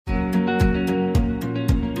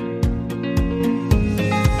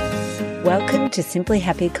Welcome to Simply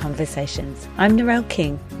Happy Conversations. I'm Narelle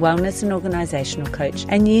King, wellness and organisational coach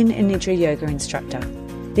and yin and nidra yoga instructor.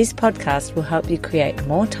 This podcast will help you create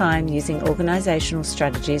more time using organisational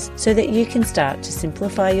strategies so that you can start to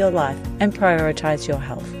simplify your life and prioritise your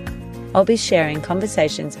health. I'll be sharing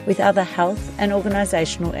conversations with other health and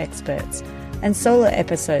organisational experts and solo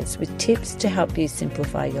episodes with tips to help you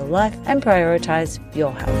simplify your life and prioritise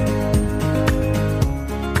your health.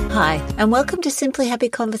 Hi, and welcome to Simply Happy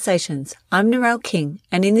Conversations. I'm Narelle King,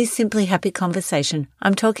 and in this Simply Happy Conversation,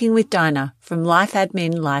 I'm talking with Dinah from Life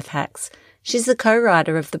Admin Life Hacks. She's the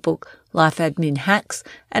co-writer of the book Life Admin Hacks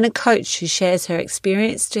and a coach who shares her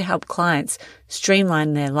experience to help clients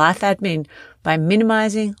streamline their life admin by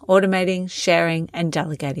minimizing, automating, sharing, and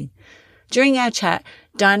delegating. During our chat,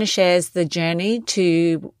 Dinah shares the journey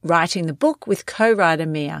to writing the book with co-writer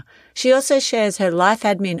Mia. She also shares her life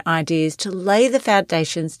admin ideas to lay the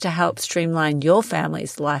foundations to help streamline your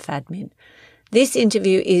family's life admin. This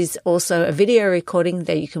interview is also a video recording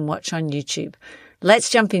that you can watch on YouTube. Let's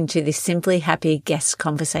jump into this Simply Happy guest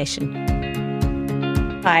conversation.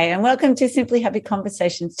 Hi, and welcome to Simply Happy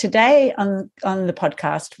Conversations. Today on the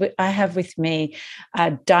podcast, I have with me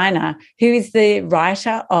Dinah, who is the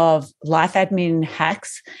writer of Life Admin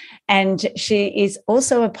Hacks, and she is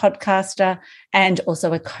also a podcaster and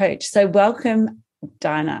also a coach. So welcome,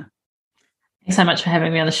 Dinah. Thanks so much for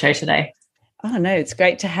having me on the show today. Oh, no, it's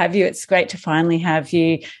great to have you. It's great to finally have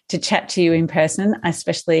you to chat to you in person,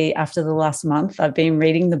 especially after the last month. I've been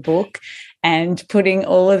reading the book and putting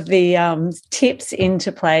all of the tips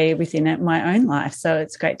into play within my own life. So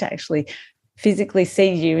it's great to actually physically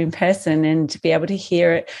see you in person and to be able to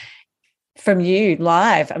hear it from you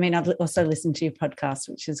live. I mean, I've also listened to your podcast,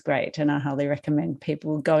 which is great, and I highly recommend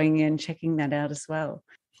people going and checking that out as well.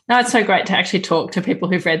 No, it's so great to actually talk to people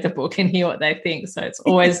who've read the book and hear what they think. So it's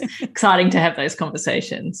always exciting to have those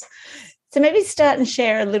conversations. So maybe start and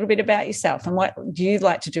share a little bit about yourself and what do you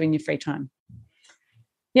like to do in your free time?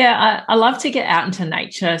 Yeah, I love to get out into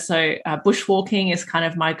nature. So bushwalking is kind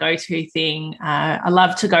of my go-to thing. I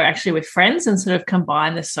love to go actually with friends and sort of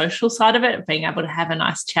combine the social side of it, being able to have a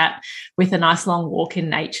nice chat with a nice long walk in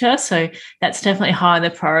nature. So that's definitely high on the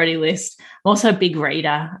priority list. I'm also a big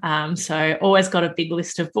reader. So always got a big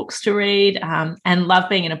list of books to read and love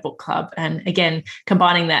being in a book club. And again,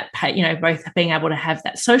 combining that, both being able to have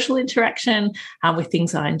that social interaction with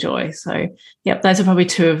things I enjoy. So, yep, those are probably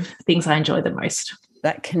two of things I enjoy the most.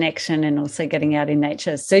 That connection and also getting out in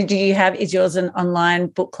nature. So is yours an online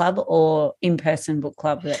book club or in-person book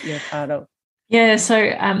club that you're part of? Yeah,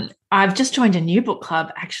 so I've just joined a new book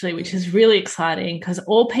club actually, which is really exciting because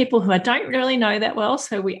all people who I don't really know that well,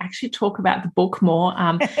 so we actually talk about the book more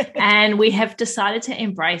and we have decided to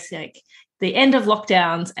embrace the end of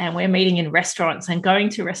lockdowns, and we're meeting in restaurants and going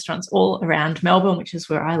to restaurants all around Melbourne, which is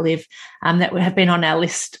where I live, that have been on our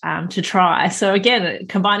list to try. So again,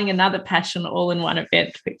 combining another passion all in one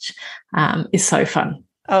event, which is so fun.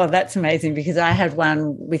 Oh, that's amazing, because I had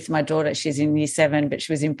one with my daughter. She's in year 7, but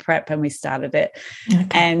she was in prep and we started it. Okay.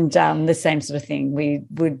 And the same sort of thing. We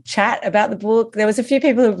would chat about the book. There was a few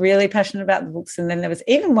people who were really passionate about the books, and then there was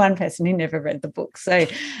even one person who never read the book. So,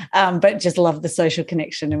 but just loved the social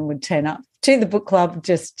connection and would turn up to the book club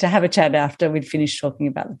just to have a chat after we'd finished talking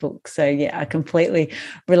about the book. So, yeah, I completely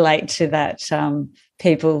relate to that.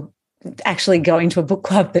 People actually going to a book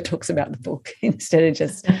club that talks about the book instead of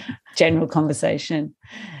just general conversation.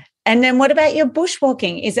 And then what about your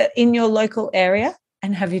bushwalking? Is it in your local area?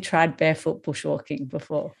 And have you tried barefoot bushwalking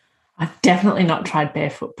before? I've definitely not tried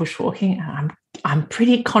barefoot bushwalking. I'm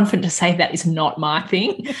pretty confident to say that is not my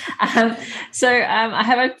thing. So I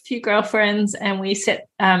have a few girlfriends, and we set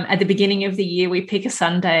at the beginning of the year, we pick a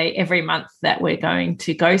Sunday every month that we're going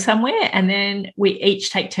to go somewhere, and then we each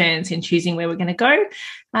take turns in choosing where we're going to go.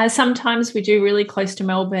 Sometimes we do really close to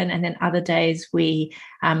Melbourne, and then other days we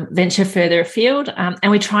venture further afield, and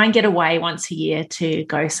we try and get away once a year to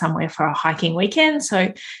go somewhere for a hiking weekend.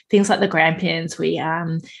 So things like the Grampians, we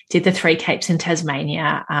did the 3 Capes in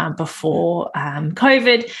Tasmania before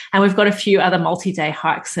COVID, and we've got a few other multi-day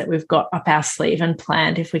hikes that we've got up our sleeve and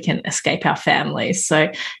planned if we can escape our families. So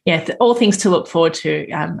yeah, all things to look forward to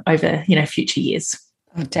over future years.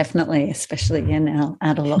 Oh, definitely, especially now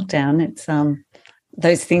out of lockdown. It's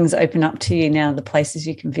those things open up to you now, the places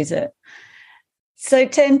you can visit. So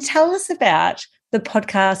tell us about the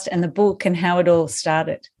podcast and the book and how it all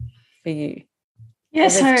started for you. Yeah,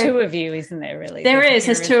 well, there's two of you, isn't there, really?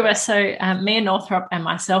 There's two of us. So Mia Northrop and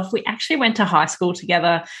myself, we actually went to high school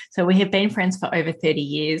together. So we have been friends for over 30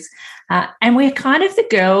 years. And we're kind of the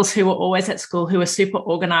girls who were always at school who were super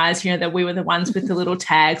organized, that we were the ones with the little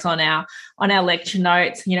tags on our lecture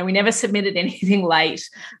notes. We never submitted anything late,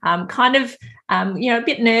 a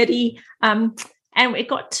bit nerdy. And it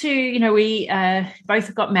got to, we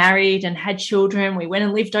both got married and had children. We went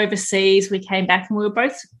and lived overseas. We came back and we were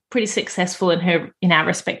both pretty successful in our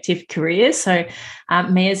respective careers. So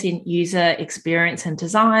Mia's in user experience and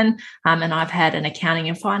design, and I've had an accounting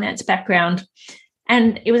and finance background.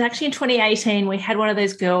 And it was actually in 2018, we had one of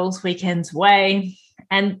those girls' weekends away,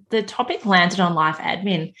 and the topic landed on life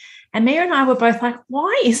admin. And Mia and I were both like,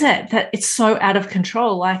 why is it that it's so out of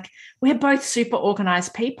control? Like, we're both super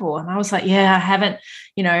organized people. And I was like, yeah, I haven't,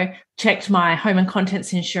 checked my home and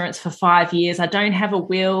contents insurance for 5 years. I don't have a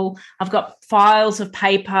will. I've got files of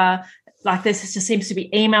paper. Like, this just seems to be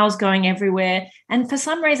emails going everywhere. And for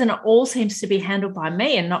some reason, it all seems to be handled by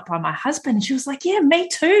me and not by my husband. And she was like, yeah, me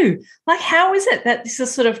too. Like, how is it that this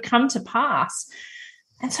has sort of come to pass?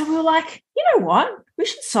 And so we were like, you know what? We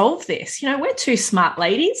should solve this. We're two smart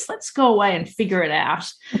ladies. Let's go away and figure it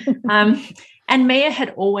out. And Mia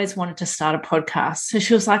had always wanted to start a podcast. So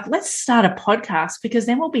she was like, let's start a podcast, because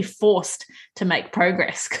then we'll be forced to make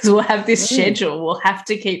progress, because we'll have this schedule. We'll have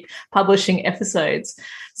to keep publishing episodes.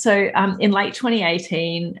 So in late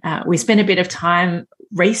 2018, we spent a bit of time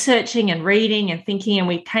researching and reading and thinking, and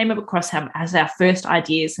we came across as our first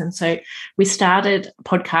ideas. And so we started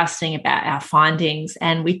podcasting about our findings,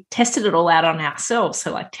 and we tested it all out on ourselves.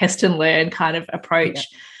 So like test and learn kind of approach.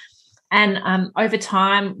 Yeah. And over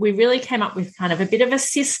time, we really came up with kind of a bit of a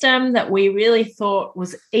system that we really thought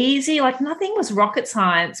was easy. Like, nothing was rocket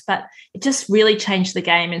science, but it just really changed the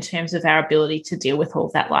game in terms of our ability to deal with all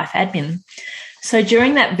of that life admin. So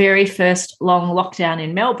during that very first long lockdown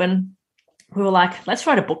in Melbourne, we were like, let's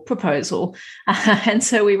write a book proposal. And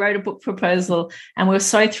so we wrote a book proposal, and we were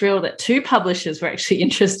so thrilled that 2 publishers were actually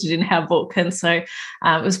interested in our book. And so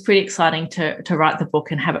it was pretty exciting to write the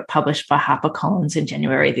book and have it published by HarperCollins in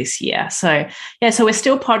January this year. So, so we're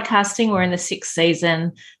still podcasting. We're in the 6th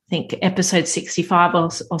season. I think episode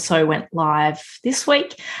 65 or so went live this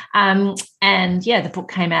week. The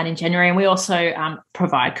book came out in January. And we also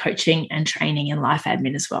provide coaching and training in life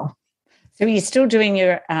admin as well. So you're still doing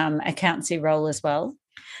your accountancy role as well?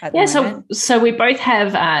 So we both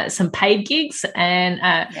have some paid gigs, and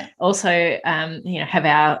also have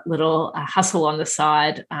our little hustle on the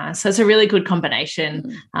side. So it's a really good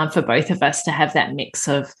combination for both of us to have that mix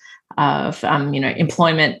of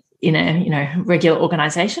employment in a regular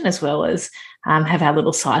organisation, as well as have our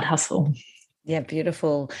little side hustle. Yeah,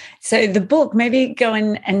 beautiful. So the book, maybe go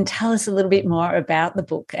and tell us a little bit more about the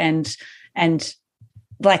book and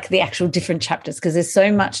like the actual different chapters, because there's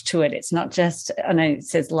so much to it. It's not just, I know it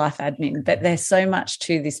says life admin, but there's so much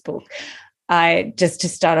to this book. Just to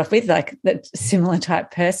start off with, like, that similar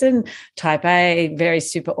type person, type A, very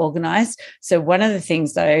super organized. So one of the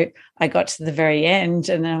things, though, I got to the very end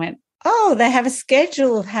and then I went, oh, they have a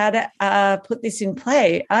schedule of how to put this in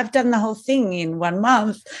play. I've done the whole thing in 1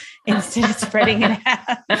 month instead of spreading it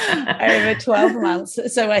out over 12 months.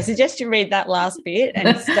 So I suggest you read that last bit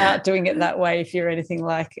and start doing it that way if you're anything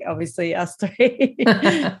like, obviously, us 3.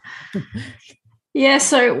 Yeah,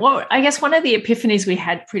 so I guess one of the epiphanies we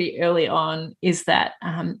had pretty early on is that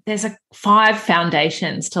there's 5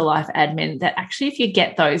 foundations to life admin that actually, if you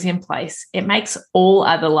get those in place, it makes all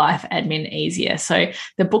other life admin easier. So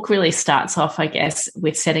the book really starts off, I guess,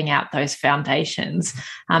 with setting out those foundations.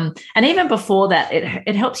 And even before that,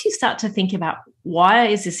 it helps you start to think about, why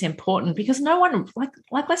is this important? Because no one, like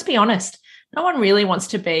let's be honest, no one really wants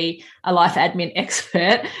to be a life admin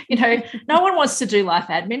expert. No one wants to do life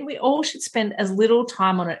admin. We all should spend as little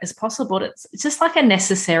time on it as possible. It's just like a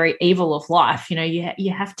necessary evil of life.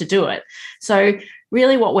 You have to do it. So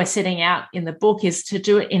really what we're setting out in the book is to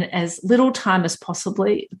do it in as little time as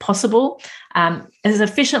possible, as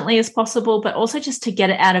efficiently as possible, but also just to get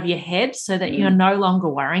it out of your head so that you're no longer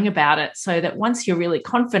worrying about it, so that once you're really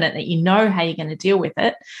confident that you know how you're going to deal with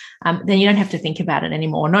it, then you don't have to think about it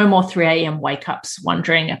anymore. No more 3 a.m. wake-ups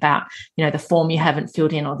wondering about, the form you haven't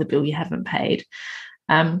filled in or the bill you haven't paid.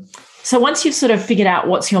 So once you've sort of figured out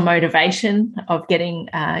what's your motivation of getting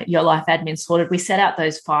your life admin sorted, we set out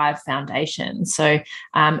those 5 foundations. So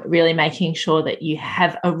really making sure that you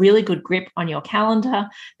have a really good grip on your calendar,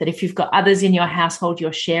 that if you've got others in your household,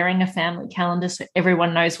 you're sharing a family calendar so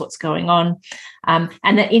everyone knows what's going on,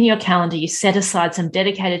 and that in your calendar you set aside some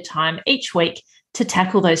dedicated time each week to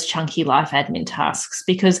tackle those chunky life admin tasks,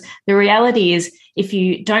 because the reality is if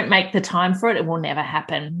you don't make the time for it, it will never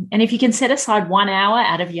happen. And if you can set aside 1 hour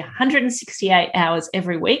out of your 168 hours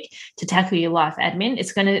every week to tackle your life admin,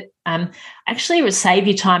 it's going to actually save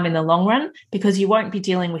you time in the long run, because you won't be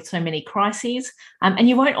dealing with so many crises, and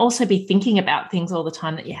you won't also be thinking about things all the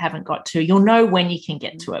time that you haven't got to. You'll know when you can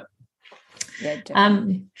get to it. Yeah,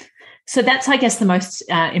 definitely. So that's, I guess, the most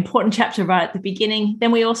important chapter right at the beginning.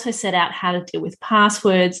 Then we also set out how to deal with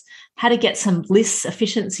passwords, how to get some lists,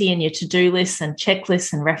 efficiency in your to-do lists and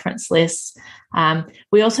checklists and reference lists.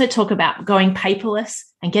 We also talk about going paperless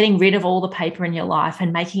and getting rid of all the paper in your life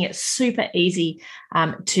and making it super easy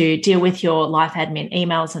to deal with your life admin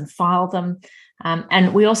emails and file them.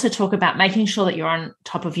 And we also talk about making sure that you're on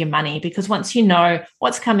top of your money, because once you know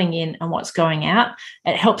what's coming in and what's going out,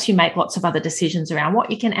 it helps you make lots of other decisions around what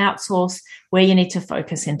you can outsource, where you need to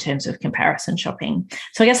focus in terms of comparison shopping.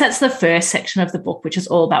 So I guess that's the first section of the book, which is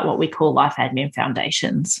all about what we call life admin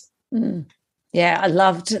foundations. Yeah, I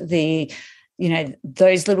loved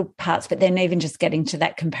those little parts, but then even just getting to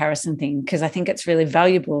that comparison thing, because I think it's really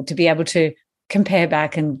valuable to be able to compare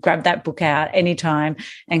back and grab that book out anytime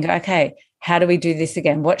and go, okay, how do we do this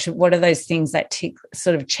again? What are those things, that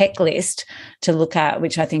sort of checklist to look at,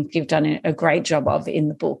 which I think you've done a great job of in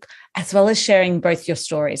the book, as well as sharing both your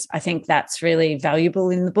stories. I think that's really valuable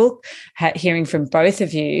in the book, hearing from both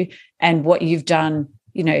of you and what you've done,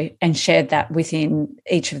 and shared that within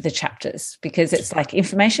each of the chapters, because it's like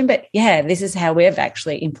information, but yeah, this is how we've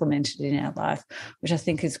actually implemented in our life, which I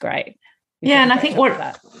think is great. Yeah, and I think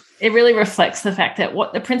it really reflects the fact that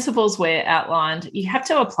what the principles were outlined, you have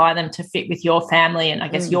to apply them to fit with your family and I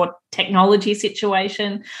guess your technology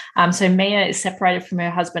situation. So Mia is separated from her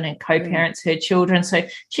husband and co-parents her children. So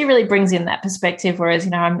she really brings in that perspective,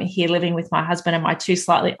 whereas, I'm here living with my husband and my 2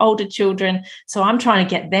 slightly older children. So I'm trying to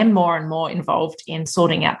get them more and more involved in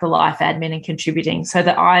sorting out the life admin and contributing, so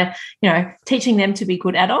that I, teaching them to be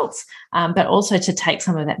good adults, but also to take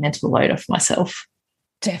some of that mental load off myself.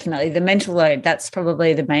 Definitely. The mental load, that's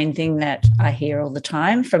probably the main thing that I hear all the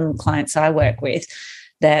time from clients I work with,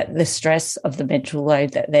 that the stress of the mental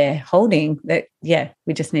load that they're holding, that,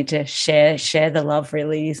 we just need to share the love,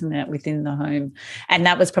 really, isn't it, within the home. And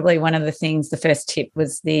that was probably one of the things, the first tip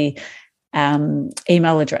was the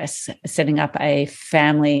email address, setting up a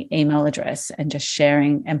family email address and just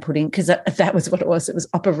sharing and putting, because that was what it was. It was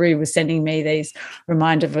Opera was sending me these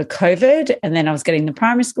reminders of COVID, and then I was getting the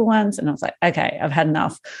primary school ones, and I was like, okay, I've had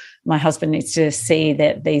enough. My husband needs to see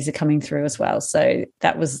that these are coming through as well. So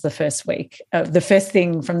that was the first week. The first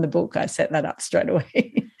thing from the book, I set that up straight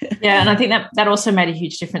away. Yeah, and I think that also made a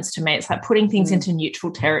huge difference to me. It's like putting things into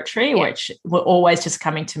neutral territory, which were always just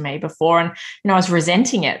coming to me before. And, I was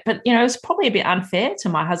resenting it. But, it was probably a bit unfair to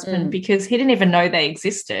my husband because he didn't even know they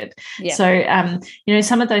existed. Yeah. So,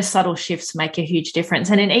 some of those subtle shifts make a huge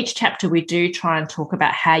difference. And in each chapter, we do try and talk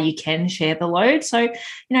about how you can share the load. So,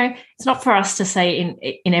 it's not for us to say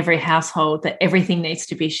in every household that everything needs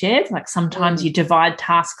to be shared. Like sometimes you divide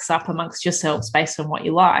tasks up amongst yourselves based on what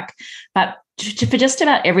you like. But for just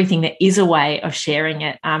about everything, there is a way of sharing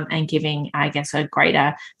it and giving, I guess, a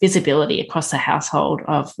greater visibility across the household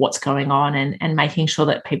of what's going on and making sure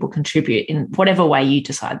that people contribute in whatever way you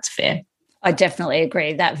decide is fair. I definitely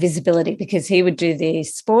agree, that visibility, because he would do the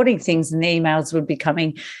sporting things and the emails would be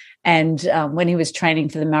coming. And when he was training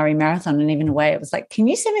for the Murray Marathon and even away, it was like, can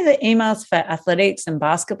you send me the emails for athletics and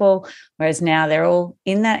basketball? Whereas now they're all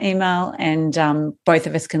in that email, and both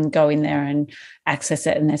of us can go in there and access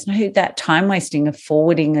it. And there's no that time wasting of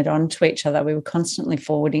forwarding it on to each other. We were constantly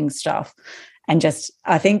forwarding stuff. And just,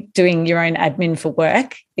 I think, doing your own admin for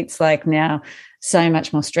work, it's like now so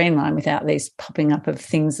much more streamlined without these popping up of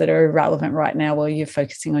things that are irrelevant right now while you're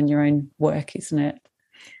focusing on your own work, isn't it?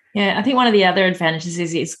 Yeah, I think one of the other advantages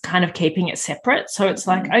is kind of keeping it separate. So it's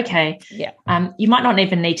like, okay, you might not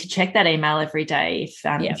even need to check that email every day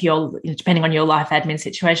if you're, depending on your life admin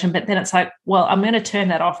situation. But then it's like, well, I'm going to turn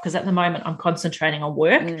that off because at the moment I'm concentrating on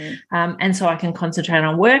work. And so I can concentrate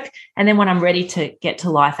on work. And then when I'm ready to get to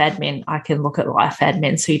life admin, I can look at life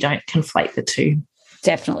admin so you don't conflate the two.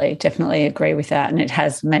 Definitely agree with that. And it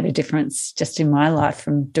has made a difference just in my life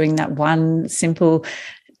from doing that one simple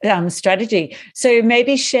strategy. So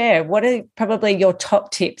maybe share, what are probably your top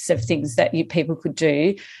tips of things that people could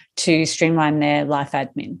do to streamline their life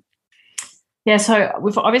admin? Yeah, so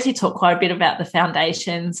we've obviously talked quite a bit about the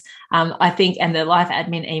foundations, I think, and the life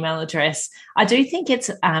admin email address. I do think it's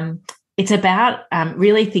about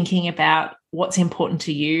really thinking about what's important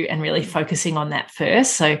to you and really focusing on that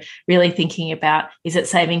first. So really thinking about, is it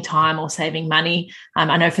saving time or saving money?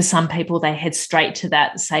 I know for some people, they head straight to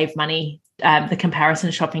that save money, the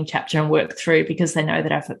comparison shopping chapter, and work through because they know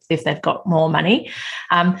that if they've got more money.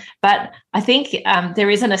 But I think there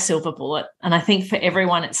isn't a silver bullet. And I think for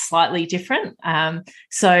everyone, it's slightly different.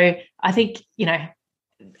 So I think,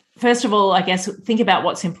 first of all, I guess, think about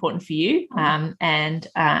what's important for you, and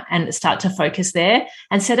start to focus there,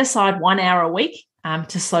 and set aside 1 hour a week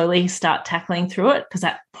to slowly start tackling through it, because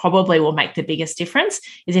that probably will make the biggest difference.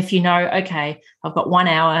 Is if okay, I've got 1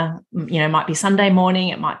 hour, it might be Sunday morning,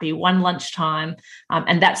 it might be one lunchtime,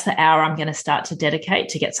 and that's the hour I'm going to start to dedicate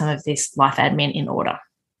to get some of this life admin in order.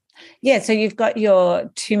 Yeah, so you've got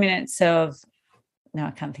your 2 minutes of, no,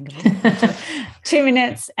 I can't think of it. 2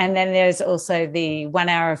 minutes, and then there's also the 1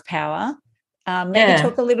 hour of power. Maybe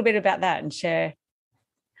talk a little bit about that and share.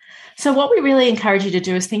 So what we really encourage you to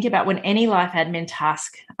do is think about when any life admin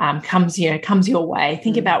task comes your way,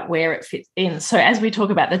 think about where it fits in. So as we talk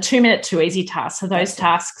about the 2 minute too easy tasks, so those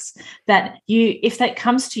tasks that if that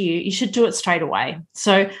comes to you, you should do it straight away.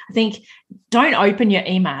 So I think don't open your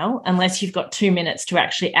email unless you've got 2 minutes to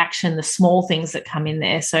actually action the small things that come in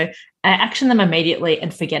there. So action them immediately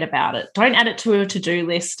and forget about it. Don't add it to a to-do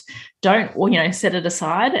list. Don't, set it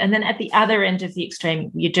aside. And then at the other end of the extreme,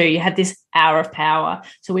 you have this hour of power.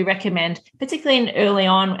 So we recommend, particularly early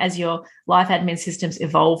on as your life admin system's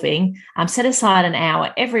evolving, set aside an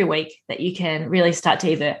hour every week that you can really start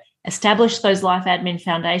to either establish those life admin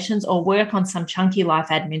foundations or work on some chunky life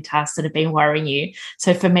admin tasks that have been worrying you.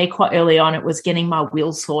 So for me, quite early on, it was getting my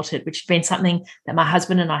will sorted, which had been something that my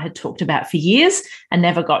husband and I had talked about for years and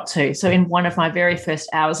never got to. So in one of my very first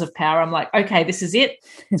hours of power, I'm like, okay, this is it.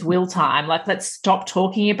 It's will time. Like, let's stop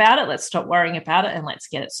talking about it. Let's stop worrying about it and let's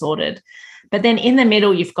get it sorted. But then in the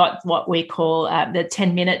middle, you've got what we call the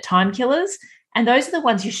 10-minute time killers. And those are the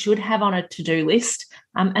ones you should have on a to-do list.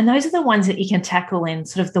 And those are the ones that you can tackle in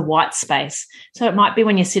sort of the white space. So it might be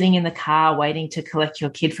when you're sitting in the car waiting to collect your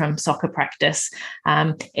kid from soccer practice.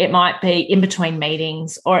 It might be in between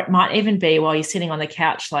meetings, or it might even be while you're sitting on the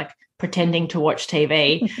couch, like pretending to watch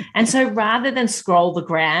TV. And so rather than scroll the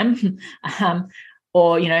gram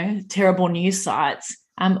or, terrible news sites,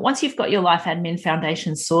 once you've got your life admin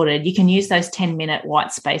foundation sorted, you can use those 10-minute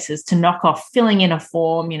white spaces to knock off filling in a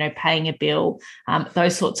form, paying a bill,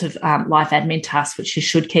 those sorts of life admin tasks, which you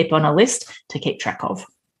should keep on a list to keep track of.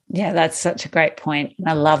 Yeah, that's such a great point.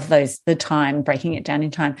 I love the time, breaking it down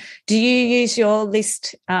in time. Do you use your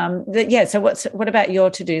list? So what about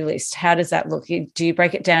your to-do list? How does that look? Do you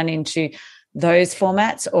break it down into those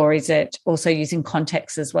formats, or is it also using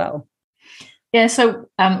context as well? Yeah, so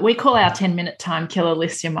we call our 10-minute time killer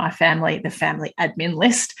list in my family the family admin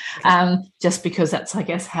list, just because that's, I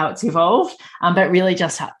guess, how it's evolved. But really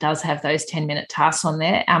just does have those 10-minute tasks on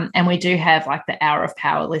there. And we do have like the hour of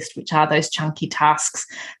power list, which are those chunky tasks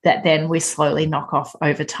that then we slowly knock off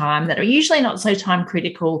over time that are usually not so time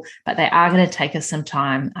critical, but they are going to take us some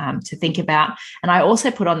time to think about. And I also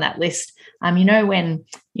put on that list, when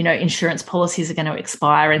insurance policies are going to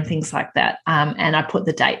expire and things like that. And I put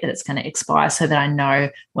the date that it's going to expire so that I know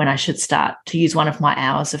when I should start to use one of my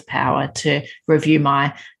hours of power to review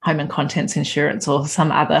my home and contents insurance or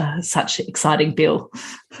some other such exciting bill.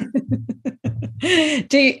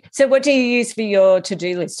 So what do you use for your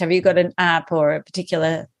to-do list? Have you got an app or a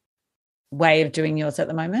particular way of doing yours at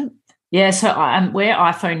the moment? Yeah, so we're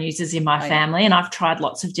iPhone users in my family, and I've tried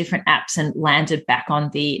lots of different apps and landed back on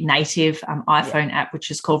the native iPhone app,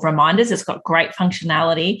 which is called Reminders. It's got great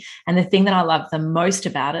functionality, and the thing that I love the most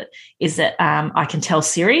about it is that I can tell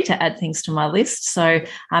Siri to add things to my list. So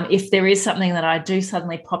if there is something that I do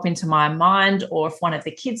suddenly pop into my mind, or if one of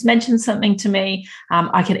the kids mentions something to me,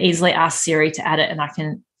 I can easily ask Siri to add it, and I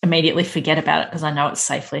can immediately forget about it because I know it's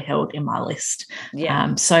safely held in my list.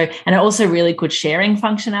 Yeah. And also really good sharing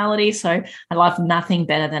functionality. So I love nothing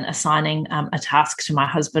better than assigning a task to my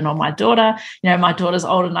husband or my daughter. My daughter's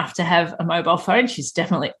old enough to have a mobile phone. She's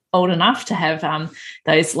definitely old enough to have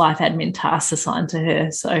those life admin tasks assigned to her.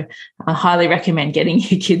 So I highly recommend getting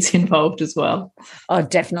your kids involved as well. Oh,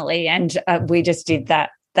 definitely. And we just did that.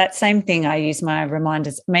 That same thing, I use my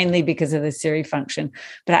reminders mainly because of the Siri function,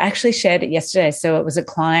 but I actually shared it yesterday. So it was a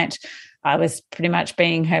client. I was pretty much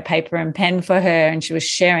being her paper and pen for her, and she was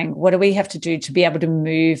sharing, what do we have to do to be able to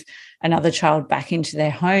move another child back into their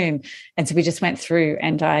home? And so we just went through,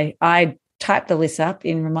 and I typed the list up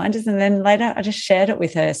in reminders, and then later I just shared it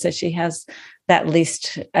with her. So she has that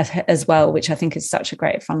list as well, which I think is such a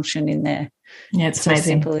great function in there. Yeah, it's so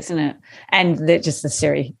amazing. Simple, isn't it? And just the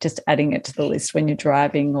Siri, just adding it to the list when you're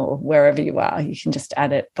driving or wherever you are, you can just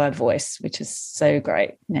add it by voice, which is so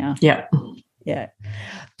great now. Yeah. Yeah.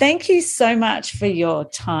 Thank you so much for your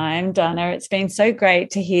time, Dinah. It's been so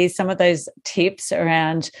great to hear some of those tips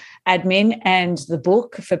around admin and the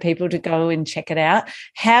book for people to go and check it out.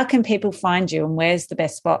 How can people find you and where's the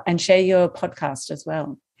best spot? And share your podcast as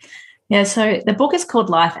well. Yeah, so the book is called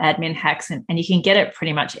Life Admin Hacks, and you can get it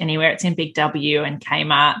pretty much anywhere. It's in Big W and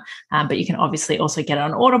Kmart, but you can obviously also get it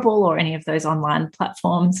on Audible or any of those online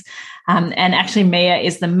platforms. And actually, Mia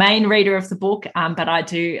is the main reader of the book, but I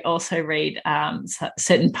do also read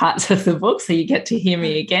certain parts of the book, so you get to hear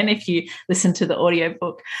me again if you listen to the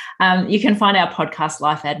audiobook. You can find our podcast,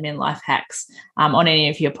 Life Admin Life Hacks, on any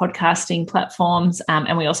of your podcasting platforms,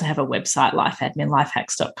 and we also have a website,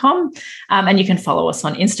 lifeadminlifehacks.com, and you can follow us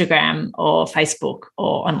on Instagram or Facebook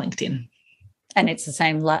or on LinkedIn. And it's the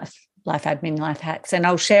same Life Admin Life Hacks. And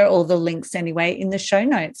I'll share all the links anyway in the show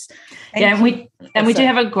notes. And we do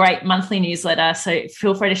have a great monthly newsletter, so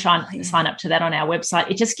feel free to sign up to that on our website.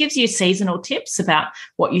 It just gives you seasonal tips about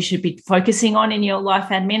what you should be focusing on in your life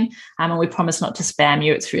admin, and we promise not to spam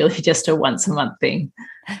you. It's really just a once a month thing.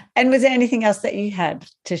 And was there anything else that you had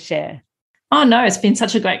to share? Oh, no, it's been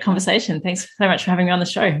such a great conversation. Thanks so much for having me on the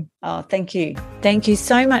show. Oh, thank you. Thank you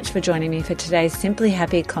so much for joining me for today's Simply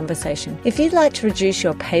Happy conversation. If you'd like to reduce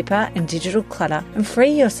your paper and digital clutter and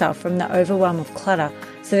free yourself from the overwhelm of clutter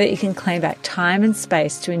so that you can claim back time and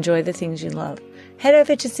space to enjoy the things you love, head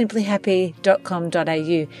over to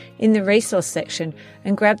simplyhappy.com.au in the resource section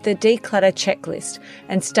and grab the declutter checklist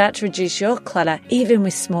and start to reduce your clutter even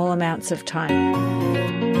with small amounts of time.